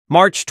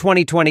March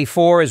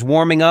 2024 is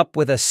warming up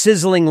with a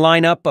sizzling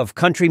lineup of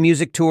country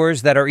music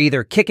tours that are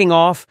either kicking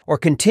off or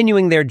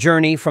continuing their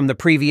journey from the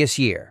previous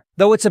year.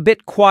 Though it's a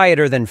bit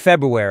quieter than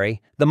February,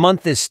 the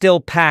month is still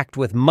packed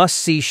with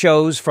must-see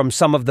shows from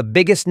some of the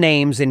biggest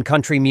names in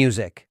country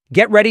music.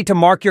 Get ready to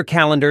mark your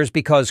calendars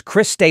because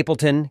Chris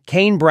Stapleton,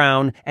 Kane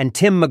Brown, and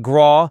Tim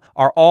McGraw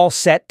are all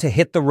set to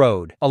hit the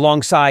road,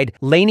 alongside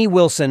Lainey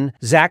Wilson,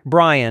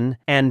 Bryan,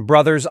 and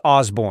brothers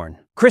Osborne.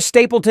 Chris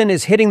Stapleton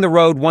is hitting the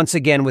road once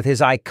again with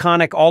his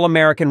iconic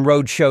All-American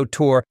Roadshow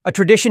tour, a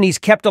tradition he's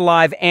kept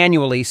alive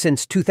annually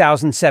since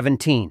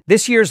 2017.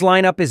 This year's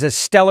lineup is as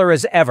stellar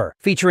as ever,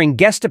 featuring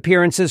guest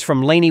appearances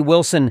from Lainey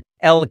Wilson,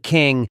 Elle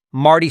King,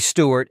 Marty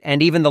Stewart,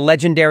 and even the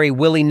legendary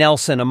Willie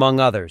Nelson, among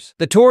others.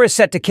 The tour is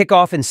set to kick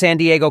off in San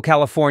Diego,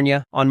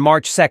 California, on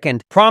March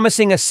 2nd,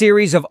 promising a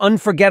series of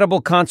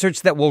unforgettable concerts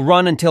that will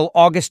run until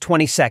August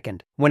 22nd,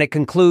 when it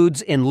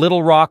concludes in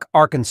Little Rock,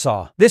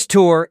 Arkansas. This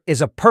tour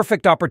is a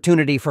perfect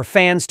opportunity for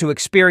fans to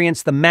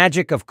experience the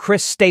magic of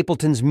Chris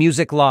Stapleton's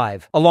music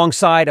live,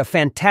 alongside a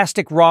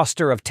fantastic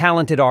roster of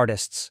talented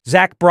artists.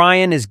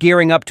 Bryan is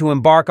gearing up to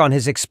embark on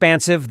his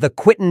expansive The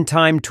Quittin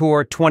Time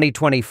Tour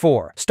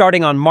 2024, starting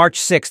on March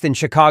 6th in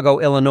Chicago,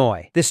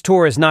 Illinois. This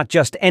tour is not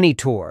just any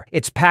tour.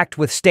 It's packed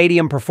with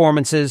stadium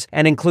performances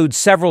and includes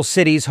several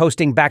cities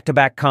hosting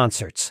back-to-back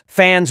concerts.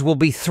 Fans will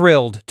be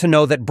thrilled to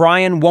know that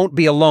Bryan won't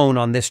be alone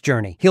on this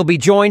journey. He'll be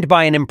joined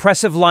by an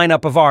impressive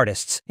lineup of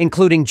artists,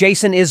 including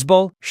Jason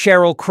Isbell,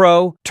 Sheryl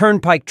Crow,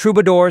 Turnpike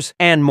Troubadours,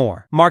 and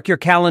more. Mark your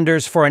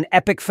calendars for an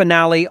epic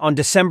finale on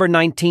December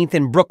 19th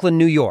in Brooklyn,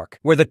 New York,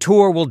 where the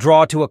tour will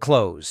draw to a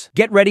close.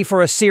 Get ready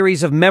for a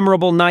series of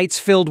memorable nights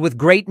filled with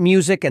great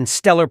music and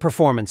stellar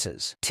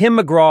performances. Tim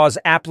McGraw's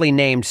aptly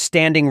named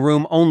Standing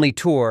Room Only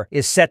Tour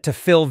is set to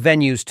fill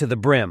venues to the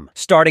brim,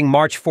 starting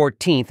March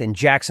 14th in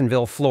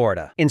Jacksonville,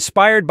 Florida.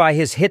 Inspired by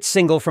his hit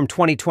single from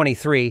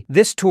 2023,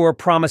 this tour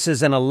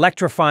promises an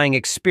electrifying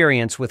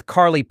experience with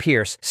Carly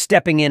Pearce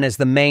stepping in as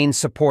the main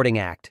supporting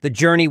act. The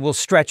journey will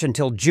stretch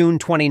until June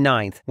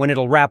 29th, when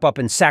it'll wrap up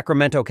in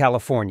Sacramento,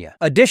 California.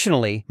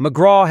 Additionally,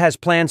 McGraw has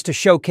plans to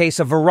showcase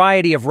a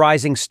variety of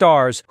rising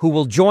stars who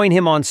will join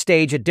him on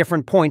stage at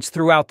different points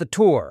throughout the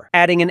tour,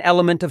 adding an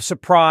element of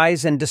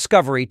surprise and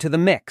discovery to the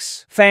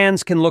mix.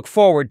 Fans can look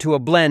forward to a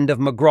blend of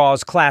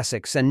McGraw's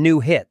classics and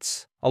new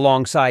hits,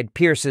 alongside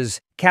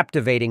Pearce's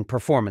captivating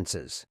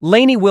performances.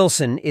 Lainey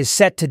Wilson is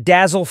set to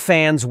dazzle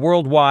fans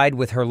worldwide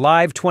with her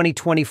live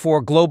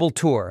 2024 global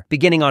tour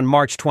beginning on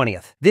March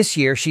 20th. This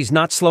year, she's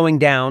not slowing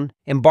down,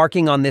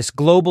 embarking on this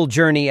global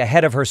journey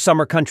ahead of her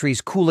Summer Country's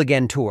Cool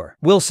Again tour.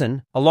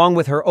 Wilson, along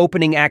with her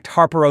opening act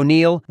Harper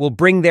O'Neill, will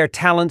bring their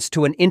talents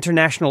to an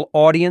international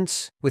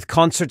audience, with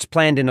concerts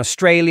planned in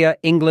Australia,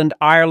 England,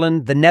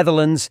 Ireland, the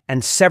Netherlands,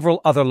 and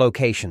several other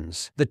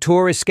locations. The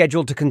tour is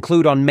scheduled to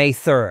conclude on May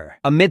 3rd.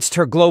 Amidst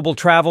her global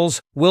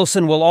travels,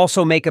 Wilson will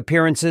also make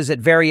appearances at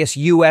various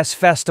U.S.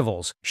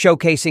 festivals,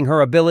 showcasing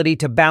her ability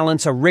to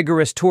balance a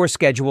rigorous tour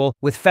schedule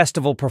with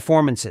festival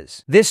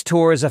performances. This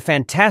tour is a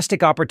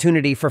fantastic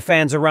opportunity for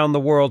fans around the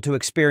world to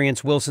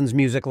experience Wilson's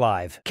music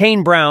live.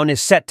 Kane Brown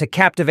is set to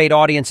captivate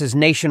audiences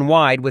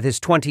nationwide with his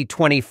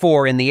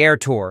 2024 In the Air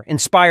tour,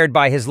 inspired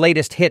by his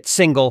latest hit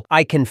single,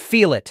 I Can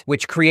Feel It,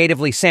 which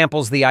creatively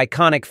samples the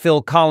iconic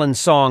Phil Collins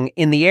song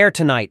In the Air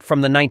Tonight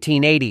from the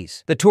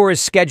 1980s. The tour is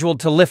scheduled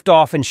to lift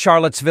off in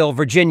Charlottesville,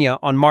 Virginia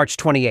on March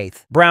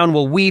 28th. Brown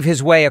will weave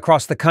his way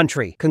across the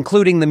country,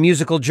 concluding the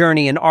musical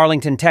journey in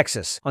Arlington,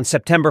 Texas on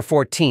September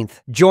 14th.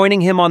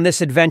 Joining him on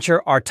this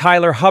adventure are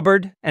Tyler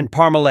Hubbard and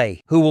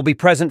Parmalee, who will be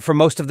present for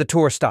most of the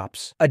tour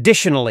stops.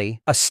 Additionally,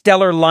 a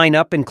stellar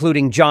lineup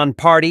including John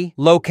Party,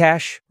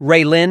 Locash,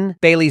 Ray Lynn,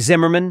 Bailey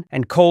Zimmerman,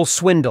 and Cole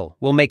Swindle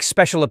will make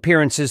special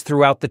appearances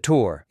throughout the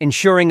tour,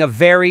 ensuring a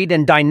varied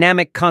and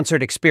dynamic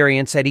concert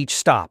experience at each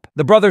stop.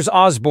 The brothers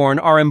Osborne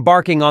are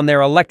embarking on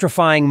their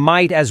electrifying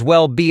Might As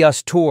Well Be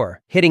Us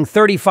tour, hitting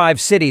 35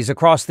 cities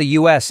across the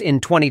U.S. in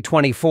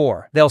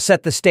 2024. They'll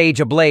set the stage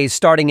ablaze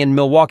starting in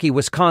Milwaukee,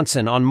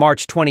 Wisconsin on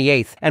March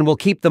 28th, and will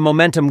keep the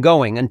momentum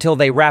going until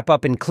they wrap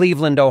up in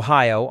Cleveland,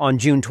 Ohio on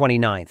June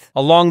 29th.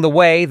 Along the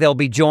way, they'll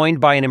be joined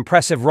by an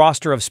impressive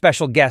roster of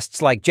special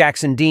guests like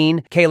Jackson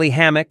Dean, Kaylee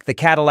Hammack, the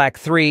Cadillac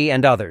 3,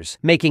 and others,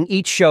 making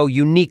each show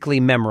uniquely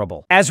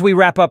memorable. As we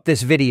wrap up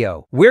this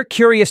video, we're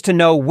curious to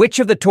know which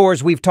of the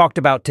tours we've talked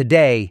about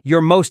today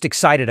you're most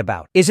excited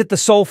about. Is it the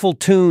soulful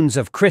tunes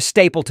of Chris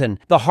Stapleton,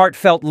 the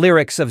heartfelt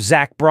lyrics of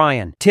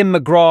Bryan, Tim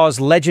McGraw's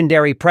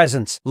legendary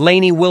presence,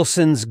 Lainey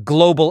Wilson's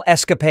global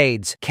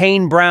escapades,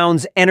 Kane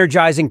Brown's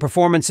energizing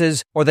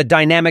performances, or the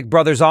dynamic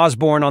brothers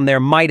Osborne on their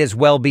Might As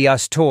Well Be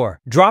Us tour?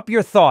 Drop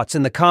your thoughts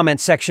in the comment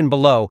section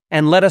below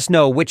and let us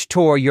know which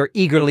tour you're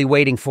eagerly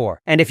waiting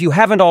for. And if you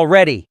haven't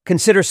already,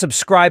 consider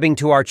subscribing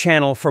to our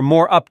channel for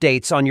more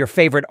updates on your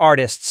favorite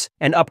artists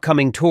and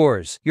upcoming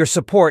tours. Your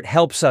support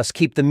helps us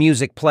keep the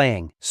music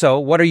playing. So,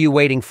 what are you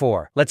waiting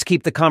for? Let's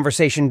keep the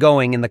conversation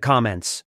going in the comments.